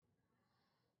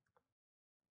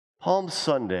Palm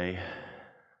Sunday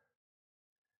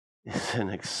is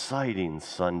an exciting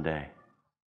Sunday.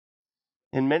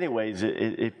 In many ways,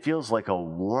 it feels like a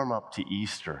warm-up to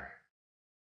Easter.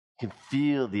 You can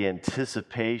feel the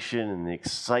anticipation and the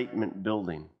excitement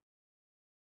building.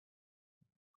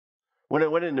 When I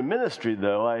went into ministry,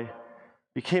 though, I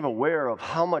became aware of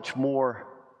how much more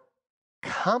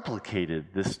complicated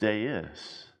this day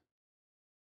is.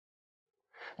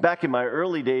 Back in my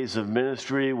early days of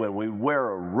ministry, when we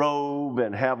wear a robe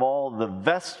and have all the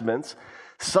vestments,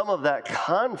 some of that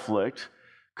conflict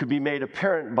could be made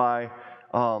apparent by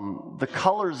the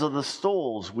colors of the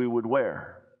stoles we would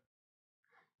wear.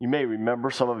 You may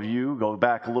remember, some of you go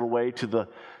back a little way to the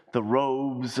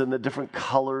robes and the different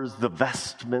colors, the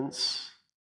vestments.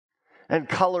 And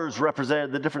colors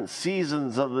represented the different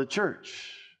seasons of the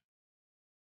church.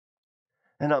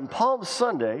 And on Palm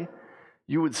Sunday,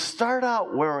 you would start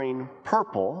out wearing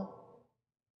purple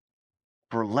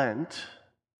for Lent.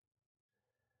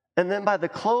 And then by the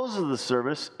close of the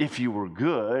service, if you were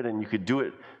good and you could do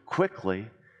it quickly,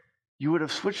 you would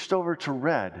have switched over to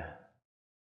red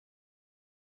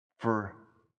for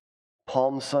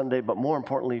Palm Sunday, but more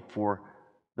importantly for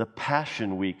the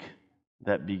Passion Week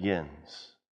that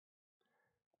begins.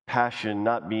 Passion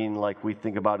not being like we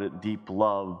think about it, deep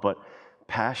love, but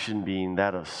passion being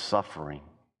that of suffering.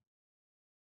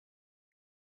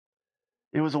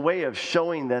 It was a way of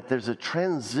showing that there's a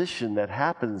transition that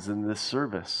happens in this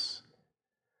service.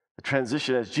 A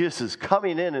transition as Jesus is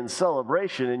coming in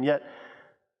celebration, and yet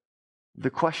the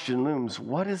question looms,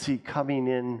 what is he coming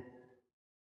in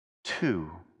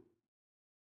to?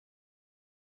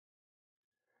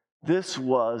 This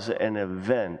was an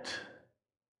event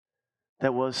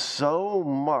that was so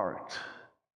marked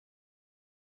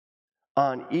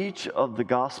on each of the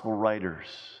gospel writers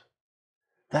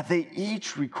that they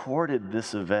each recorded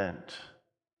this event.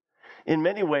 In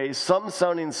many ways, some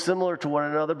sounding similar to one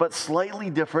another, but slightly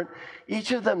different,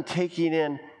 each of them taking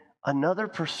in another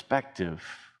perspective,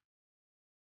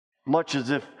 much as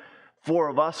if four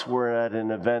of us were at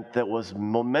an event that was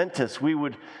momentous. We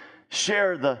would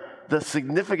share the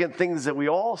significant things that we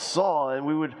all saw, and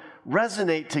we would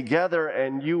resonate together,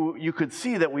 and you could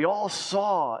see that we all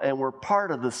saw and were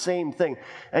part of the same thing.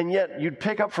 And yet you'd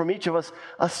pick up from each of us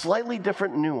a slightly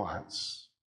different nuance.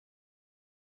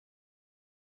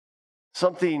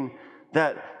 Something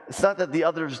that it's not that the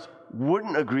others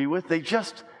wouldn't agree with, they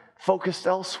just focused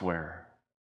elsewhere.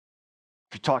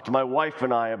 If you talk to my wife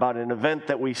and I about an event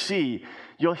that we see,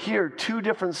 you'll hear two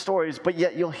different stories, but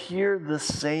yet you'll hear the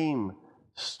same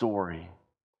story.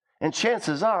 And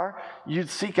chances are you'd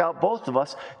seek out both of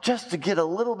us just to get a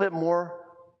little bit more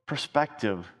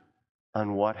perspective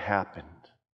on what happened.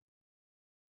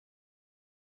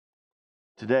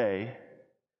 Today,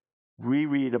 we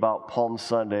read about Palm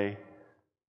Sunday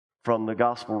from the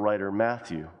gospel writer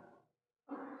Matthew.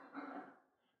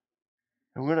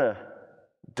 And we're going to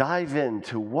dive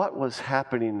into what was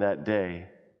happening that day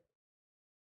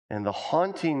and the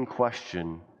haunting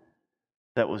question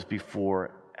that was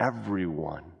before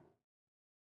everyone.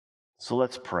 So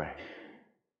let's pray.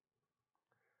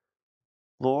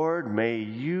 Lord, may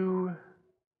you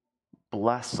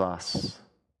bless us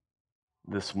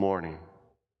this morning.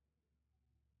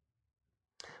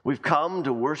 We've come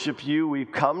to worship you,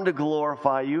 we've come to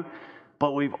glorify you,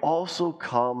 but we've also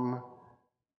come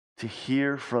to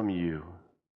hear from you.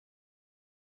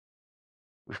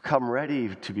 We've come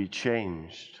ready to be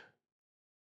changed,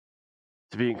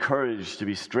 to be encouraged, to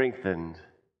be strengthened,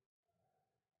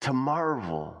 to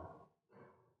marvel,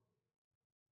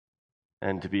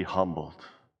 and to be humbled.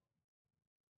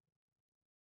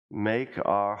 Make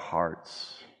our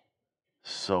hearts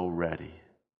so ready.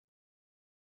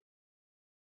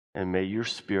 And may your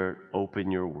Spirit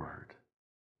open your word.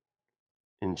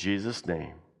 In Jesus'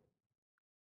 name,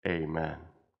 amen.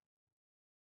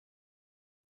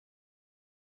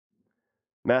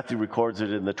 Matthew records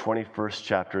it in the 21st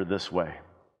chapter this way.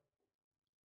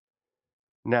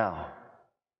 Now,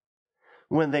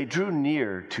 when they drew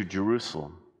near to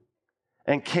Jerusalem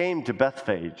and came to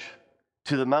Bethphage,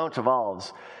 to the Mount of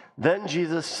Olives, then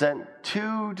Jesus sent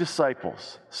 2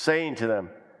 disciples, saying to them,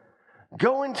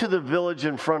 "Go into the village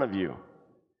in front of you,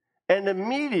 and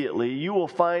immediately you will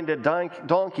find a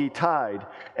donkey tied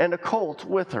and a colt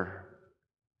with her.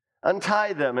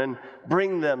 Untie them and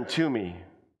bring them to me.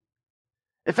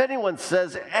 If anyone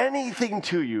says anything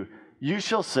to you, you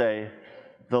shall say,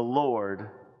 'The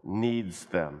Lord needs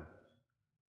them,'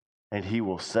 and he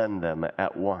will send them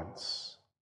at once."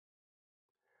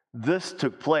 This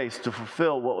took place to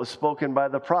fulfill what was spoken by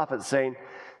the prophet, saying,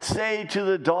 "Say to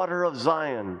the daughter of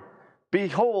Zion,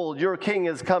 Behold, your king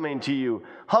is coming to you,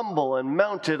 humble and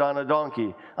mounted on a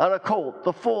donkey, on a colt,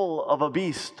 the foal of a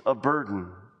beast of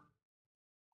burden.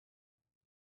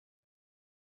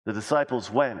 The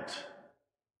disciples went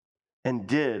and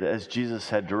did as Jesus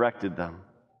had directed them.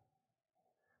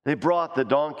 They brought the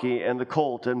donkey and the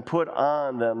colt and put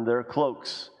on them their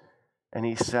cloaks, and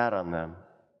he sat on them.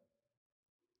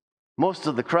 Most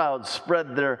of the crowd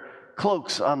spread their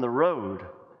cloaks on the road,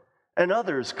 and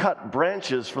others cut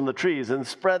branches from the trees and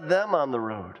spread them on the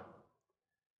road.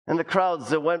 And the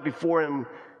crowds that went before him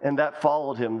and that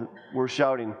followed him were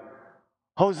shouting,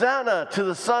 Hosanna to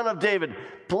the Son of David!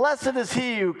 Blessed is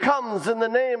he who comes in the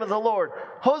name of the Lord!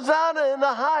 Hosanna in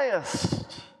the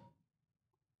highest!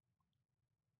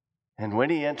 And when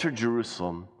he entered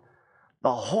Jerusalem,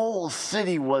 the whole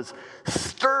city was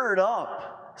stirred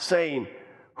up, saying,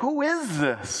 Who is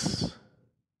this?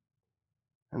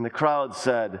 And the crowd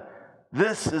said,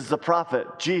 This is the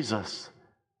prophet Jesus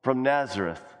from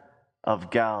Nazareth of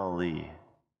Galilee.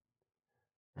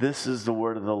 This is the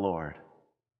word of the Lord.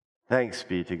 Thanks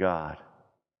be to God.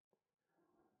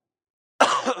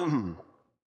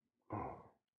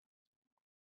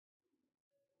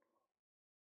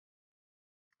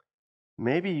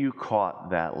 Maybe you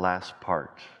caught that last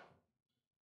part.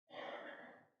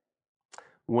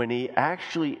 When he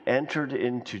actually entered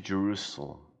into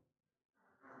Jerusalem,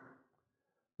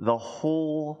 the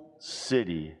whole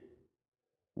city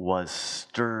was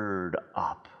stirred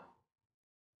up.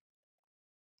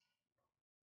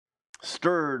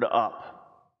 Stirred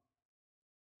up.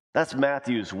 That's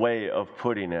Matthew's way of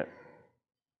putting it.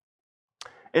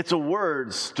 It's a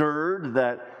word, stirred,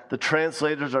 that the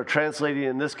translators are translating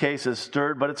in this case as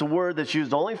stirred, but it's a word that's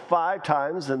used only 5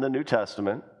 times in the New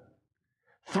Testament.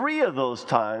 3 of those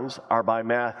times are by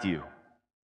Matthew.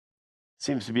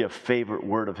 Seems to be a favorite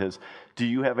word of his. Do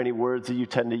you have any words that you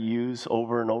tend to use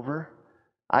over and over?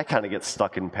 I kind of get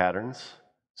stuck in patterns.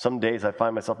 Some days I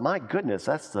find myself, my goodness,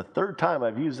 that's the 3rd time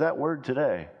I've used that word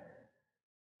today.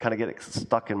 Kind of get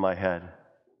stuck in my head.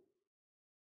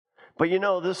 But you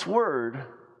know, this word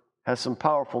has some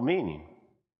powerful meaning.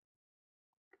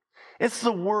 It's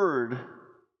the word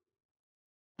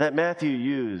that Matthew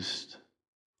used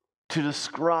to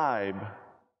describe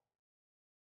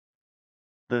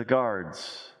the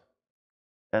guards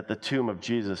at the tomb of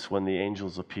Jesus when the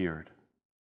angels appeared.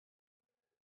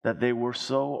 That they were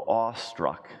so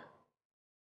awestruck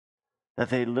that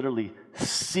they literally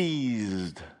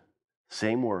seized,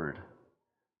 same word,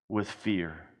 with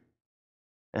fear,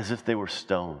 as if they were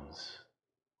stones.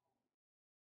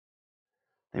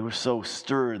 They were so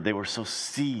stirred, they were so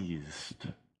seized.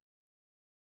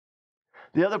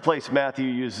 The other place Matthew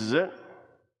uses it,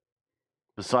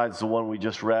 besides the one we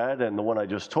just read and the one I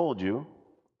just told you,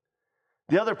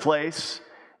 the other place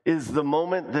is the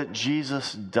moment that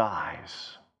Jesus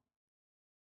dies.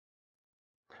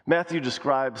 Matthew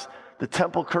describes the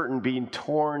temple curtain being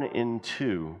torn in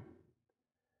two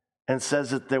and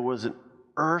says that there was an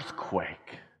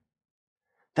earthquake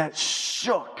that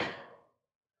shook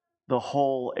the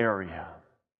whole area.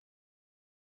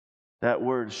 That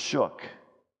word shook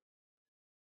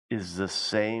is the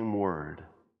same word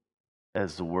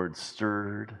as the word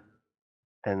stirred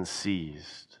and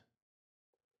seized.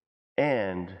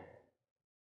 And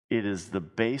it is the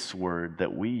base word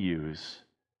that we use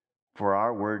for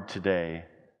our word today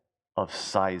of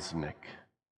seismic,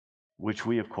 which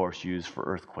we, of course, use for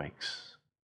earthquakes.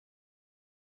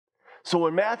 So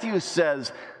when Matthew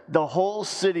says the whole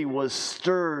city was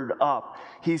stirred up,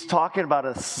 he's talking about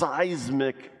a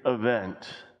seismic event.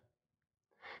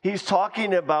 He's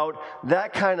talking about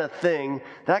that kind of thing,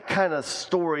 that kind of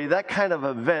story, that kind of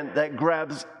event that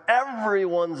grabs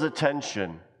everyone's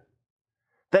attention.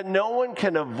 That no one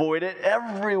can avoid it.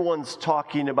 Everyone's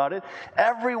talking about it.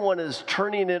 Everyone is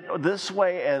turning it this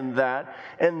way and that.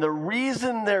 And the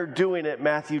reason they're doing it,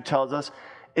 Matthew tells us,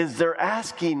 is they're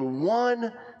asking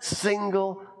one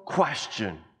single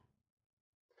question.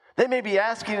 They may be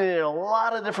asking it in a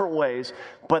lot of different ways,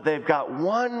 but they've got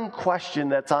one question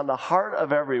that's on the heart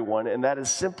of everyone, and that is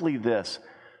simply this: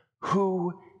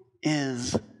 who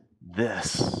is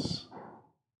this?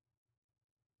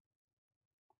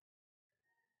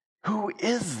 Who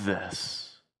is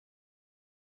this?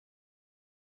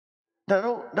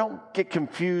 Now, don't get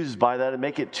confused by that and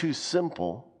make it too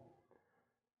simple.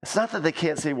 It's not that they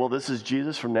can't say, well, this is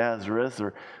Jesus from Nazareth,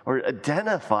 or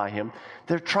identify him.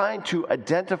 They're trying to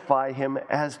identify him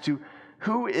as to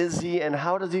who is he and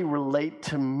how does he relate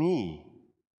to me?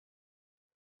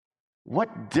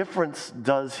 What difference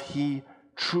does he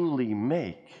truly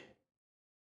make?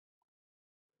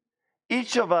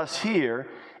 Each of us here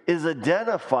is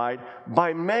identified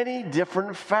by many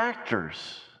different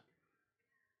factors.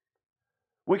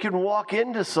 We can walk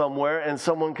into somewhere and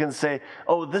someone can say,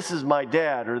 oh, this is my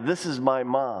dad, or this is my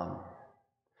mom,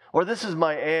 or this is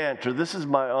my aunt, or this is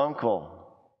my uncle,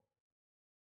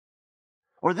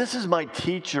 or this is my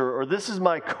teacher, or this is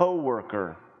my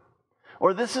coworker,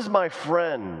 or this is my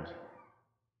friend.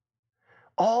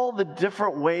 All the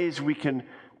different ways we can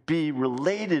be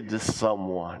related to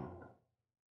someone.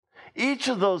 Each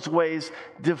of those ways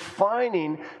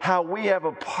defining how we have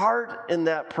a part in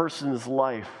that person's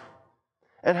life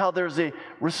and how there's a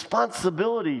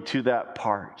responsibility to that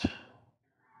part.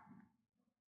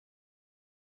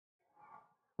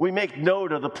 We make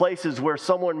note of the places where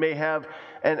someone may have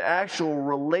an actual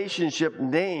relationship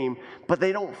name, but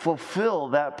they don't fulfill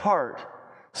that part.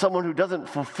 Someone who doesn't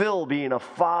fulfill being a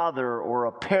father or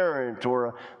a parent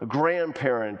or a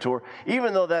grandparent, or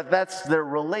even though that's their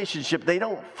relationship, they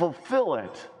don't fulfill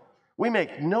it. We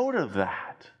make note of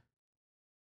that.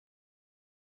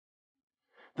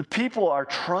 The people are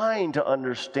trying to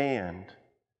understand.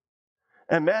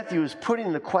 And Matthew is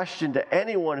putting the question to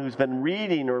anyone who's been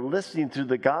reading or listening through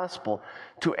the gospel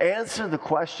to answer the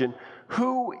question,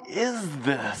 who is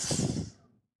this?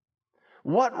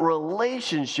 What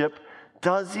relationship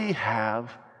does he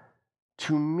have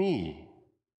to me?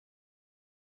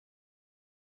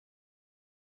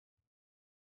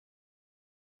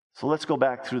 So let's go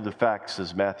back through the facts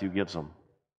as Matthew gives them.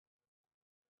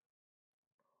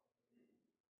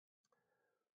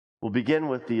 We'll begin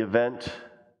with the event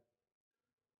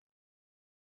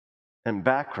and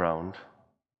background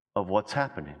of what's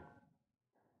happening.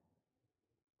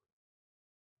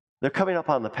 They're coming up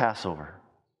on the Passover.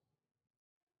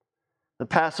 The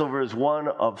Passover is one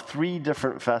of 3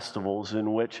 different festivals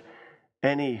in which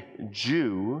any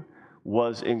Jew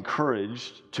was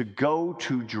encouraged to go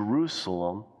to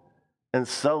Jerusalem and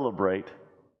celebrate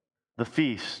the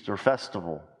feast or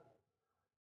festival.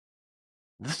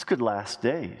 This could last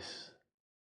days.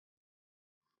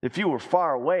 If you were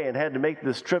far away and had to make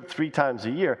this trip 3 times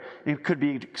a year, it could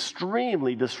be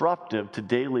extremely disruptive to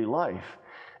daily life.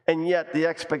 And yet the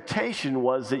expectation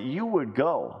was that you would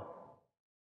go.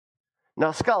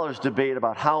 Now, scholars debate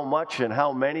about how much and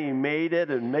how many made it,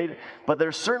 but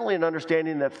there's certainly an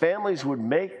understanding that families would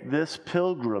make this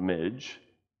pilgrimage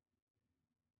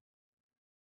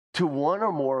to one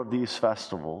or more of these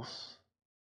festivals.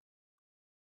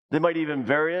 They might even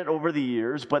vary it over the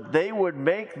years, but they would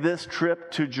make this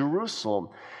trip to Jerusalem.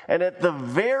 And at the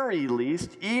very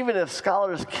least, even if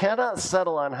scholars cannot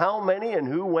settle on how many and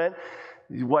who went,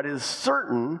 what is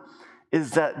certain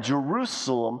is that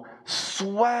Jerusalem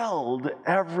swelled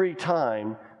every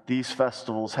time these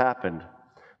festivals happened.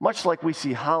 Much like we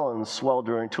see Holland swell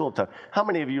during tulip time. How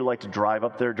many of you like to drive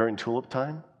up there during tulip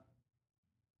time?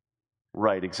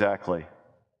 Right, exactly.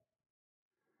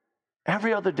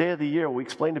 Every other day of the year, we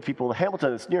explain to people,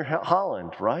 Hamilton, it's near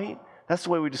Holland, right? That's the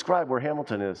way we describe where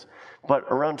Hamilton is. But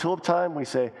around tulip time, we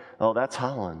say, oh, that's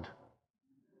Holland.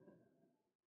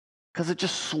 Because it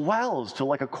just swells to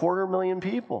like 250,000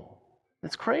 people.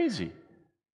 It's crazy.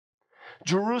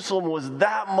 Jerusalem was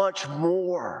that much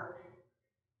more.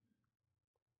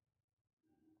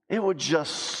 It would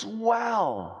just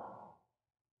swell.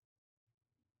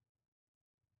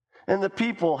 And the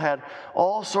people had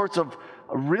all sorts of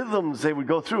rhythms they would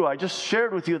go through. I just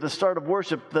shared with you at the start of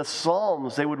worship the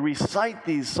Psalms. They would recite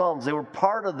these Psalms. They were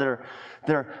part of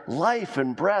their life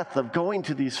and breath of going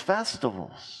to these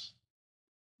festivals.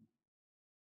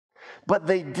 But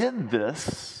they did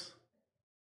this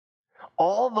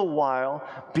all the while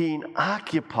being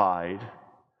occupied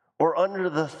or under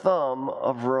the thumb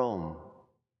of Rome.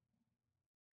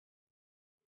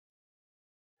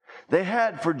 They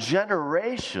had for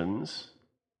generations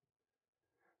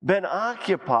been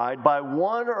occupied by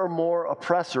one or more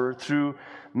oppressor through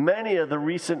many of the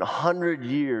recent 100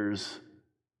 years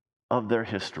of their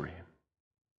history.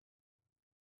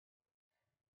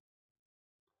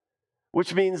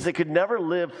 Which means they could never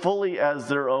live fully as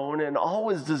their own and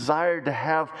always desired to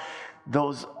have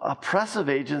those oppressive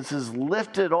agencies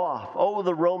lifted off. Oh,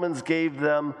 the Romans gave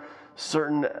them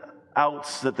certain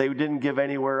outs that they didn't give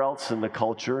anywhere else in the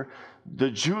culture. The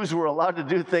Jews were allowed to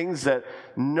do things that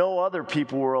no other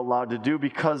people were allowed to do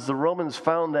because the Romans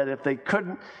found that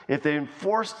if they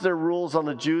enforced their rules on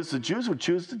the Jews would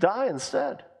choose to die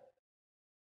instead.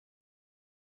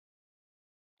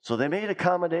 So they made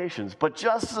accommodations, but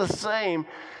just the same,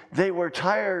 they were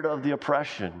tired of the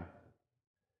oppression.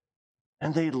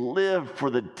 And they lived for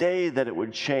the day that it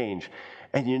would change.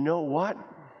 And you know what?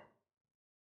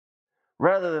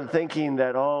 Rather than thinking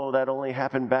that, oh, that only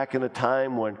happened back in the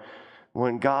time when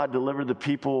when God delivered the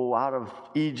people out of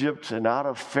Egypt and out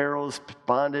of Pharaoh's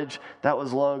bondage. That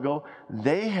was long ago.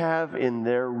 They have in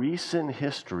their recent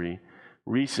history,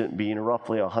 recent being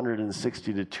roughly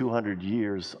 160 to 200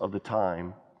 years of the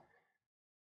time,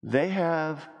 they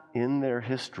have in their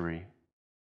history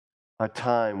a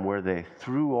time where they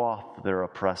threw off their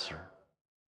oppressor.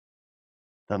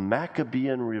 The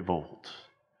Maccabean revolt.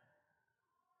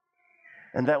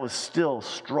 And that was still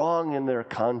strong in their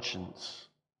conscience.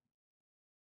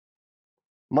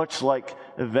 Much like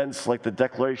events like the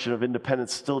Declaration of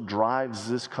Independence still drives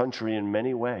this country in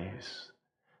many ways.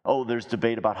 Oh, there's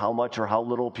debate about how much or how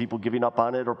little, people giving up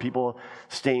on it or people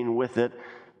staying with it.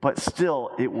 But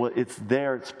still, it's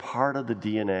there. It's part of the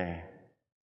DNA.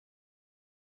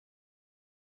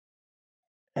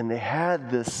 And they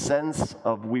had this sense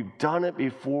of, we've done it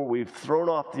before. We've thrown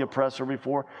off the oppressor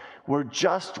before. We're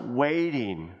just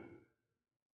waiting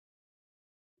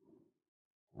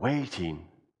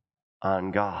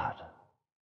on God.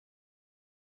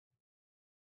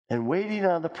 And waiting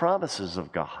on the promises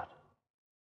of God.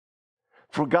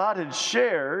 For God had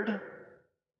shared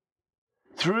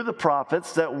through the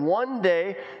prophets that one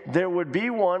day there would be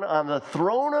one on the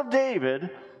throne of David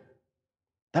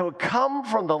that would come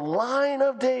from the line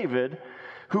of David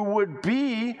who would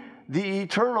be the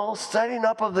eternal setting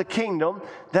up of the kingdom,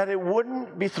 that it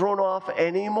wouldn't be thrown off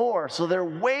anymore. So they're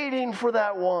waiting for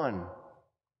that one.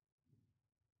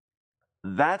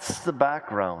 That's the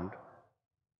background.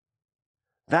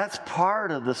 That's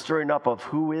part of the stirring up of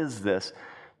who is this,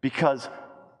 because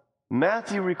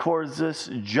Matthew records this,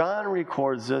 John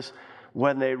records this,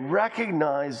 when they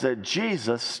recognize that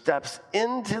Jesus steps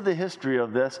into the history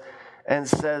of this and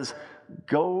says,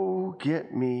 go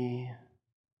get me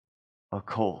a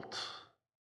colt.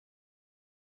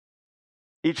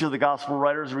 Each of the gospel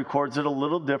writers records it a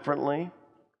little differently.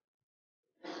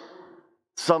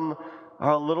 Some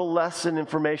are a little less in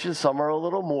information, some are a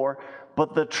little more.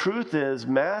 But the truth is,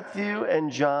 Matthew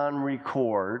and John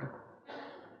record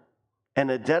and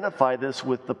identify this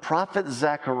with the prophet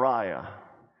Zechariah.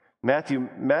 Matthew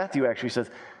actually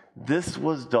says, this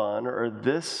was done, or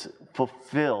this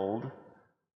fulfilled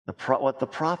what the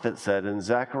prophet said in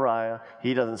Zechariah.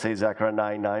 He doesn't say Zechariah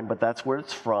 9:9, but that's where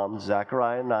it's from,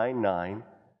 Zechariah 9:9.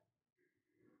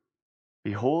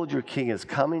 Behold, your king is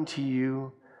coming to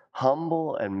you,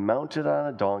 humble and mounted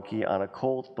on a donkey, on a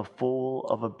colt, the foal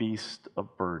of a beast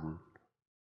of burden.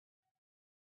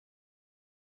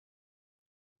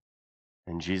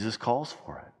 And Jesus calls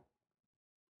for it.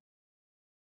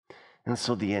 And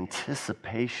so the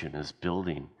anticipation is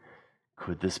building.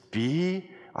 Could this be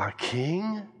our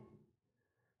king?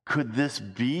 Could this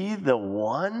be the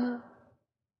one?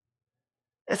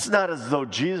 It's not as though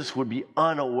Jesus would be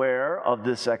unaware of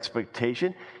this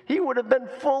expectation. He would have been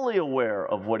fully aware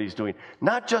of what he's doing.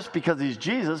 Not just because he's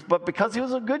Jesus, but because he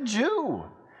was a good Jew.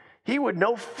 He would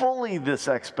know fully this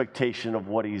expectation of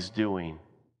what he's doing.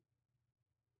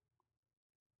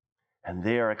 And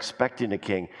they are expecting a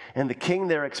king. And the king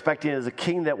they're expecting is a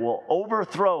king that will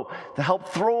overthrow, to help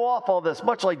throw off all this,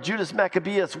 much like Judas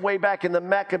Maccabeus way back in the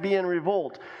Maccabean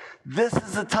revolt. This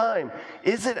is the time.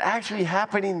 Is it actually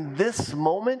happening this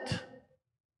moment?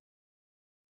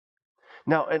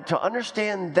 Now, and to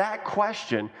understand that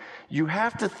question, you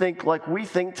have to think like we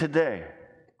think today.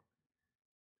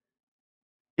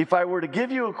 If I were to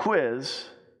give you a quiz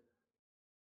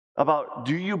about,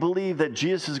 do you believe that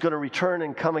Jesus is going to return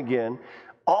and come again,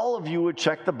 all of you would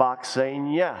check the box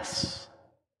saying yes.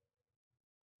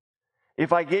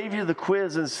 If I gave you the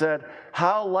quiz and said,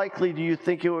 how likely do you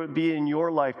think it would be in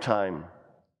your lifetime?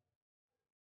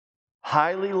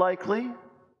 Highly likely,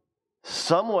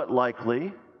 somewhat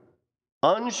likely,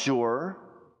 unsure,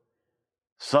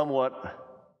 somewhat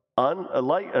what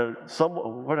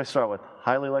did I start with?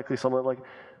 Highly likely, somewhat likely,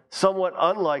 somewhat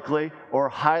unlikely, or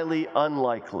highly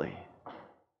unlikely.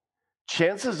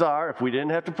 Chances are, if we didn't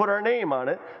have to put our name on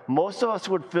it, most of us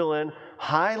would fill in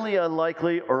highly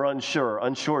unlikely or unsure.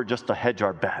 Unsure just to hedge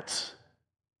our bets.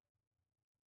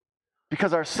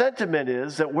 Because our sentiment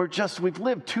is that we've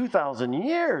lived 2,000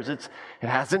 years. It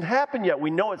hasn't happened yet. We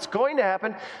know it's going to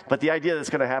happen, but the idea that it's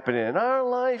going to happen in our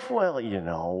life, well,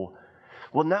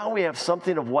 Well, now we have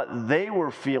something of what they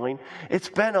were feeling. It's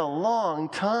been a long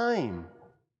time.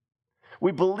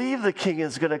 We believe the king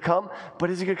is going to come, but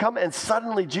is he going to come? And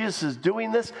suddenly Jesus is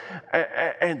doing this,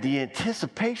 and the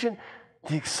anticipation,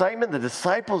 the excitement, the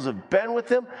disciples have been with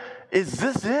him. Is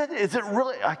this it? Is it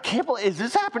really? I can't believe, is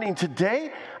this happening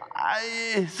today?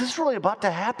 Is this really about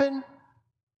to happen?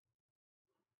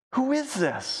 Who is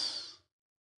this?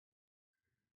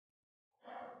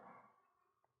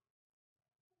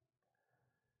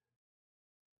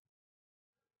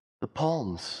 the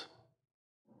palms.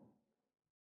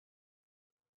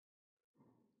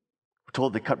 We're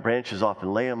told they cut branches off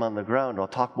and lay them on the ground. I'll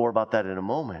talk more about that in a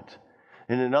moment.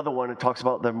 In another one, it talks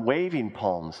about them waving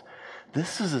palms.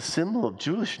 This is a symbol of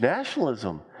Jewish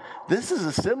nationalism. This is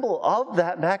a symbol of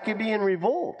that Maccabean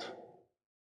revolt.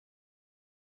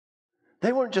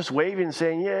 They weren't just waving and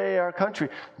saying, yay, our country.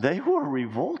 They were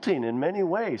revolting in many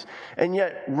ways. And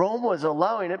yet Rome was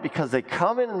allowing it because they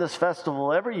come in this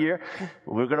festival every year.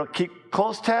 We're going to keep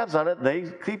close tabs on it. They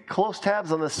keep close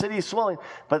tabs on the city swelling.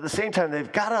 But at the same time,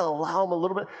 they've got to allow them a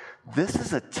little bit. This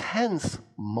is a tense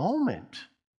moment.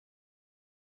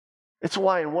 It's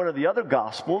why in one of the other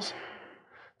Gospels,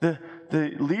 the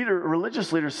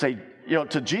religious leaders say,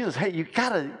 to Jesus, hey, you got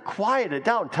to quiet it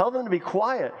down. Tell them to be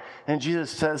quiet. And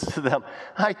Jesus says to them,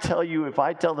 I tell you, if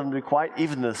I tell them to be quiet,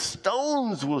 even the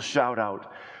stones will shout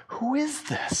out, who is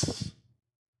this?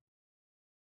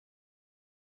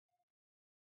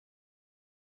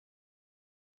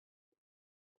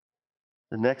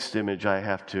 The next image I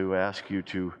have to ask you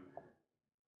to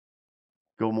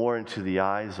go more into the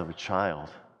eyes of a child.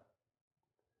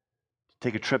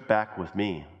 Take a trip back with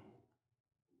me.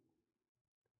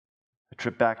 A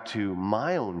trip back to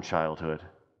my own childhood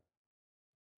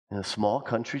in a small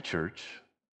country church,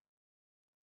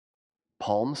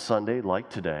 Palm Sunday like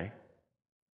today,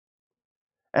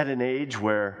 at an age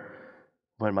where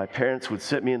when my parents would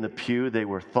sit me in the pew, they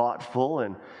were thoughtful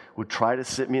and would try to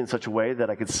sit me in such a way that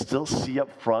I could still see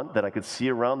up front, that I could see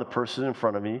around the person in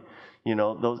front of me.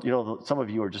 Some of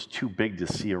you are just too big to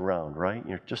see around, right?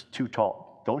 You're just too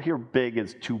tall. Don't hear big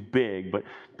as too big, but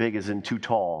big as in too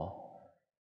tall.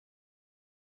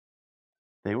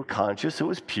 They were conscious. It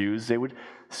was pews. They would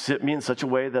sit me in such a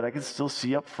way that I could still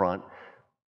see up front.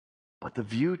 But the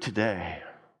view today,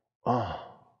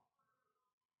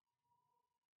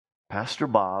 Pastor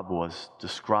Bob was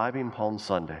describing Palm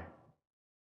Sunday.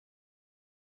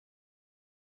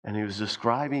 And he was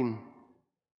describing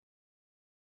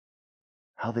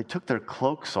how they took their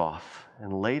cloaks off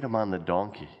and laid them on the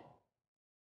donkey.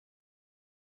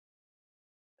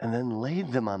 And then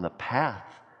laid them on the path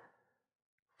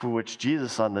for which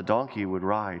Jesus on the donkey would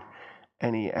ride.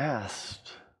 And he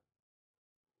asked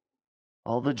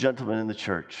all the gentlemen in the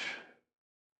church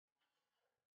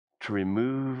to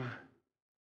remove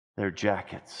their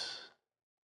jackets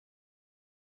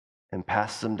and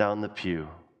pass them down the pew.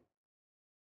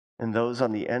 And those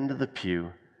on the end of the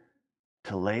pew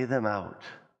to lay them out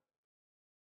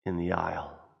in the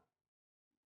aisle.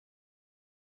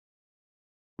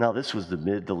 Now, this was the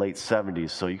mid to late 70s,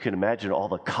 so you can imagine all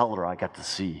the color I got to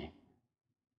see.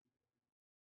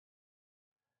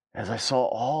 As I saw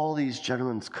all these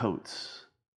gentlemen's coats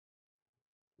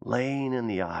laying in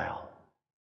the aisle.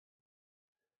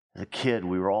 As a kid,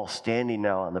 we were all standing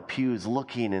now on the pews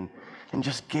looking and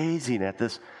just gazing at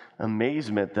this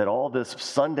amazement that all this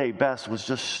Sunday best was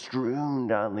just strewn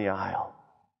down the aisle.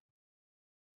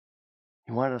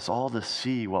 He wanted us all to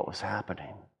see what was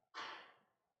happening.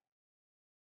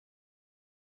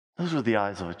 Those were the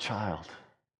eyes of a child,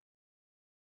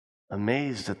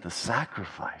 amazed at the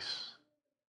sacrifice,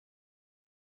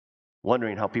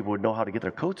 wondering how people would know how to get their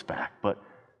coats back. But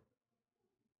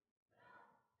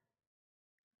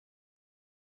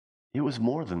it was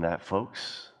more than that,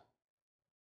 folks.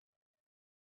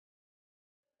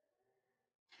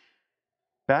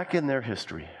 Back in their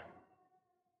history,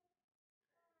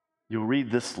 you'll read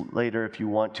this later if you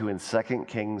want to in 2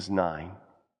 Kings 9.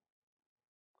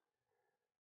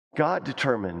 God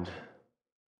determined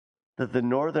that the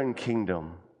northern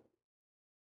kingdom,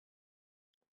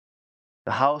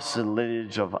 the house and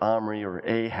lineage of Omri or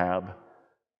Ahab,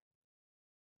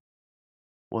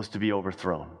 was to be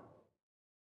overthrown.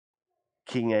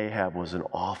 King Ahab was an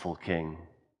awful king.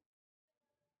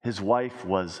 His wife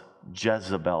was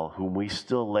Jezebel, whom we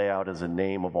still lay out as a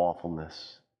name of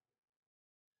awfulness.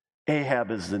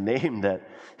 Ahab is the name that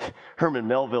Herman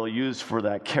Melville used for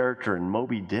that character in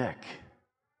Moby Dick.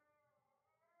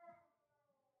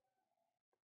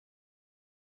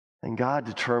 And God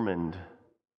determined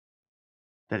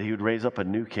that he would raise up a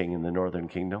new king in the northern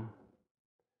kingdom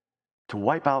to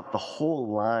wipe out the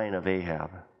whole line of Ahab,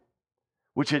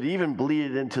 which had even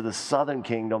bleeded into the southern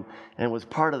kingdom and was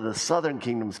part of the southern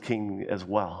kingdom's king as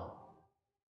well.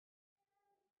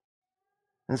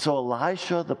 And so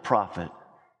Elisha the prophet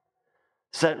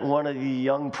sent one of the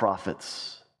young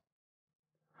prophets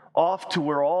off to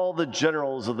where all the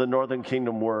generals of the northern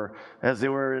kingdom were as they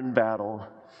were in battle.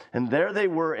 And there they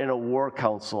were in a war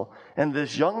council. And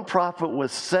this young prophet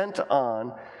was sent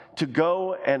on to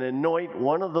go and anoint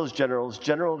one of those generals,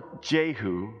 General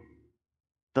Jehu,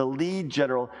 the lead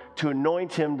general, to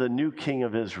anoint him the new king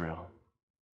of Israel.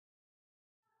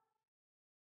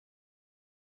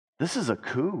 This is a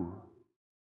coup.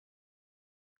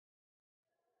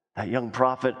 That young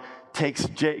prophet gets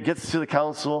to the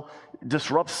council,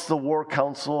 disrupts the war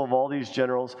council of all these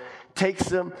generals, takes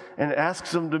them and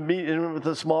asks them to meet in with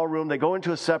a small room. They go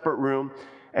into a separate room,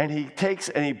 and he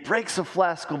breaks a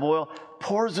flask of oil,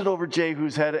 pours it over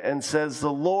Jehu's head, and says,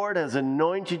 "The Lord has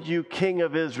anointed you king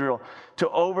of Israel to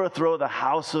overthrow the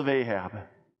house of Ahab."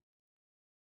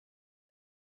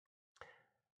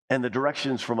 And the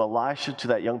directions from Elisha to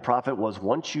that young prophet was,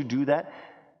 once you do that,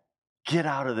 get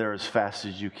out of there as fast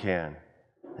as you can.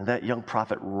 And that young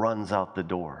prophet runs out the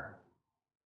door.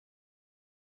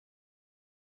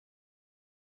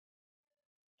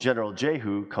 General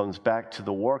Jehu comes back to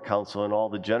the war council, and all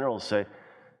the generals say,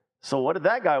 "So what did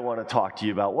that guy want to talk to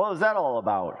you about? What was that all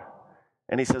about?"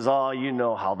 And he says, "Oh, you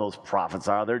know how those prophets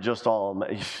are. They're just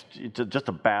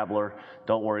a babbler.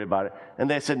 Don't worry about it." And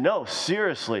they said, "No,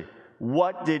 seriously,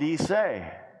 what did he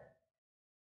say?"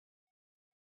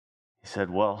 He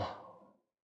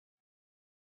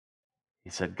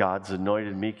said, "God's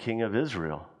anointed me king of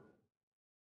Israel,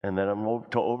 and then I'm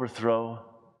to overthrow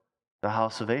the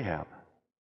house of Ahab."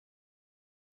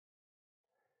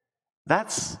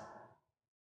 That's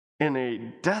in a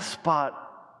despot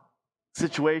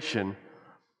situation.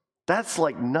 That's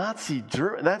like Nazi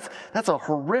Germany. That's a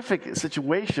horrific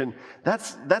situation.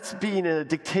 That's being in a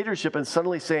dictatorship and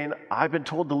suddenly saying, "I've been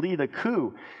told to lead a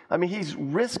coup." I mean, he's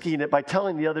risking it by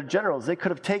telling the other generals. They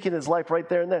could have taken his life right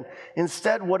there and then.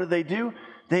 Instead, what do?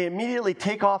 They immediately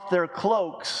take off their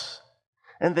cloaks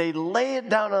and they lay it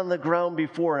down on the ground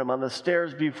before him, on the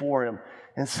stairs before him,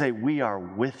 and say, "We are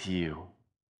with you."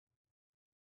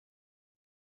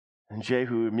 And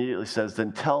Jehu immediately says,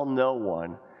 "Then tell no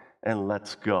one, and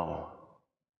let's go."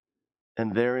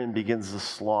 And therein begins the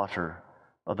slaughter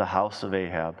of the house of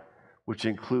Ahab, which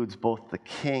includes both the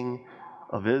king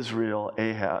of Israel,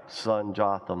 Ahab's son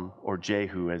Jotham, or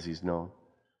Jehu as he's known.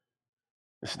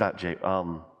 It's not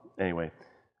Jehu. Anyway.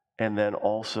 And then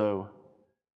also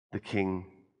the king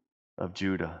of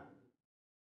Judah.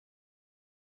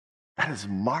 That is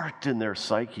marked in their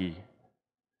psyche.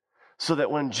 So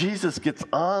that when Jesus gets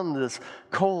on this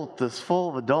colt, this foal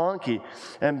of a donkey,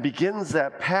 and begins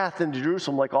that path into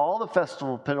Jerusalem, like all the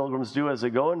festival pilgrims do as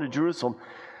they go into Jerusalem,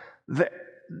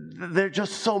 they're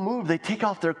just so moved. They take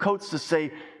off their coats to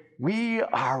say, "We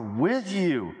are with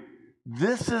you.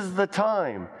 This is the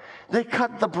time." They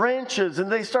cut the branches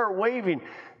and they start waving.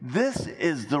 This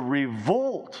is the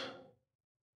revolt.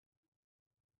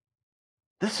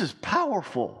 This is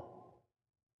powerful.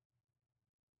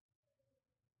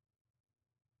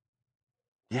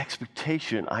 The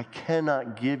expectation, I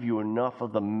cannot give you enough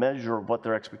of the measure of what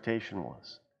their expectation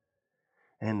was.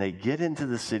 And they get into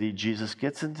the city, Jesus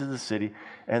gets into the city,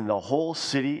 and the whole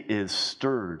city is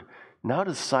stirred. Now,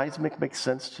 does seismic make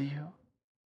sense to you?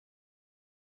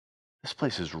 This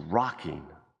place is rocking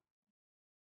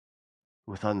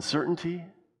with uncertainty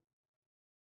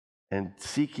and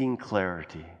seeking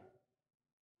clarity.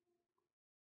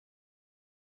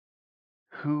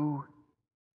 Who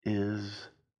is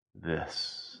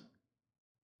this?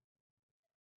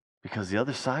 Because the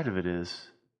other side of it is,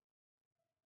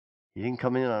 he didn't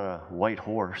come in on a white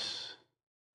horse.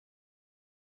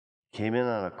 He came in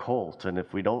on a colt. And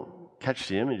if we don't catch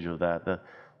the image of that,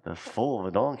 the foal of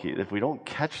a donkey, if we don't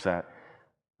catch that,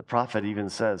 the prophet even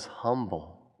says,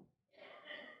 humble.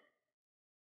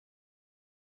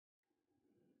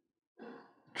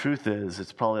 Truth is,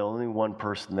 it's probably only one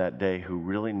person that day who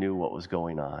really knew what was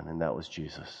going on, and that was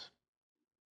Jesus.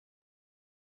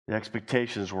 The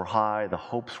expectations were high, the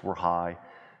hopes were high.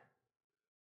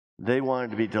 They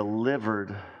wanted to be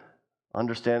delivered,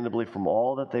 understandably, from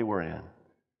all that they were in.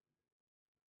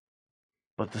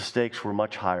 But the stakes were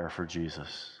much higher for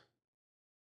Jesus.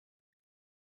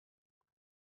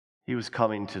 He was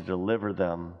coming to deliver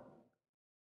them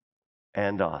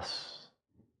and us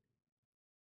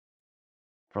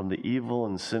from the evil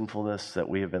and sinfulness that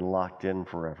we have been locked in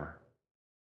forever.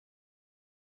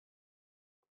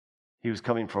 He was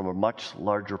coming from a much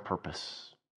larger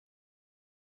purpose.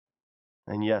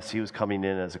 And yes, he was coming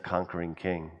in as a conquering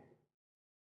king.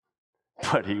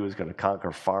 But he was going to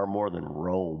conquer far more than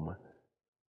Rome.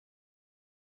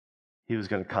 He was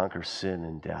going to conquer sin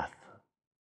and death.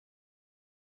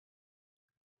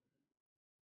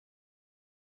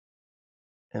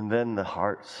 And then the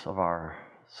hearts of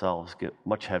ourselves get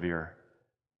much heavier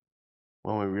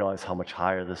when we realize how much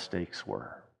higher the stakes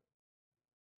were.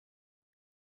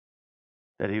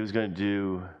 That he was going to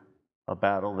do a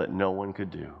battle that no one could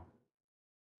do.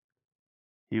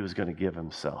 He was going to give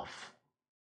himself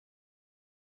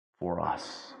for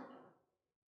us.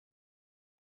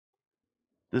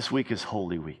 This week is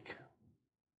Holy Week.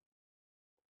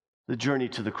 The journey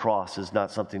to the cross is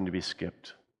not something to be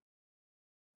skipped.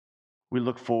 We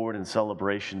look forward in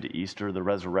celebration to Easter, the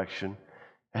resurrection.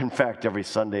 In fact, every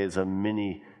Sunday is a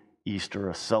mini Easter,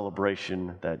 a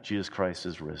celebration that Jesus Christ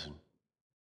is risen.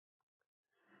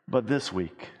 But this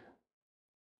week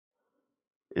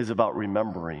is about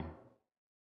remembering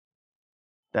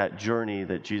that journey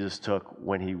that Jesus took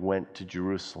when he went to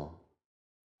Jerusalem.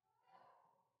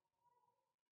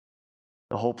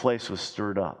 The whole place was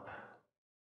stirred up.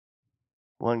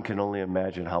 One can only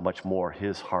imagine how much more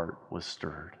his heart was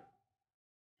stirred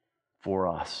for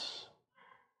us.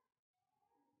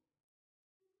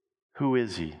 Who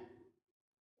is he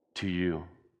to you?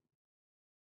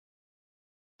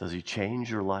 Does he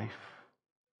change your life?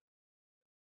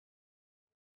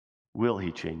 Will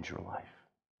he change your life?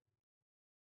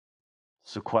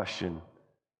 It's a question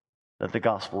that the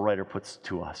gospel writer puts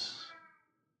to us.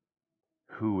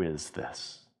 Who is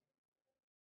this?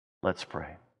 Let's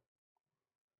pray.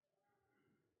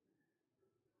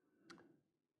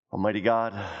 Almighty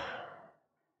God,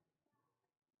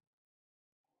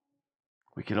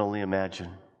 we can only imagine.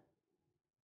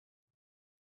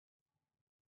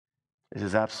 It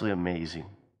is absolutely amazing,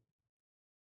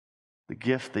 the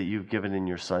gift that you've given in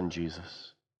your Son,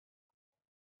 Jesus.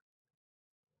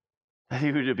 That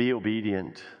he would be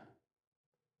obedient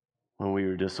when we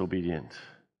were disobedient.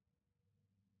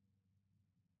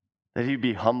 That he'd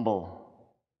be humble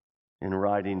in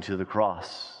riding to the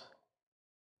cross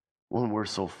when we're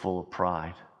so full of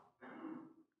pride.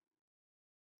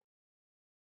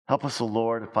 Help us, O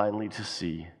Lord, finally to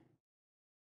see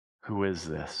who is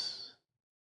this.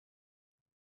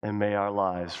 And may our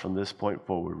lives from this point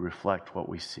forward reflect what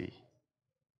we see.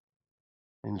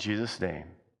 In Jesus' name,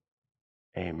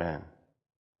 amen.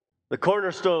 The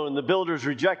cornerstone the builders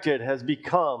rejected has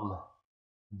become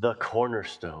the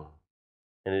cornerstone,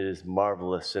 and it is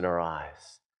marvelous in our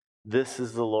eyes. This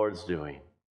is the Lord's doing.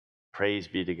 Praise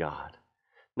be to God.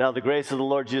 Now the grace of the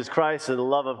Lord Jesus Christ and the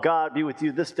love of God be with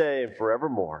you this day and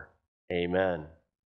forevermore. Amen.